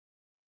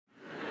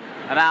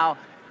And now,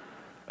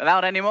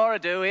 without any more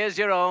ado, here's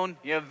your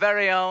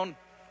very own,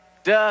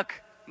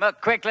 Dirk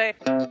McQuickley.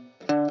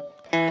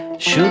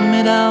 Shoot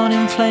me down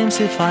in flames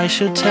if I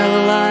should tell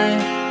a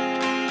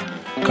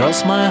lie.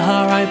 Cross my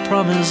heart, I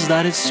promise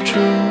that it's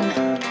true.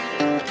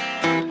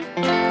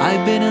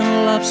 I've been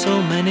in love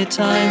so many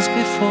times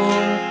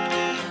before,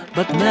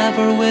 but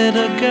never with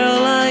a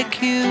girl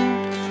like you.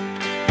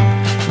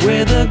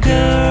 With a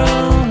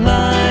girl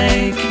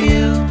like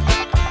you,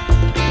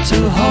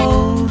 to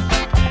hold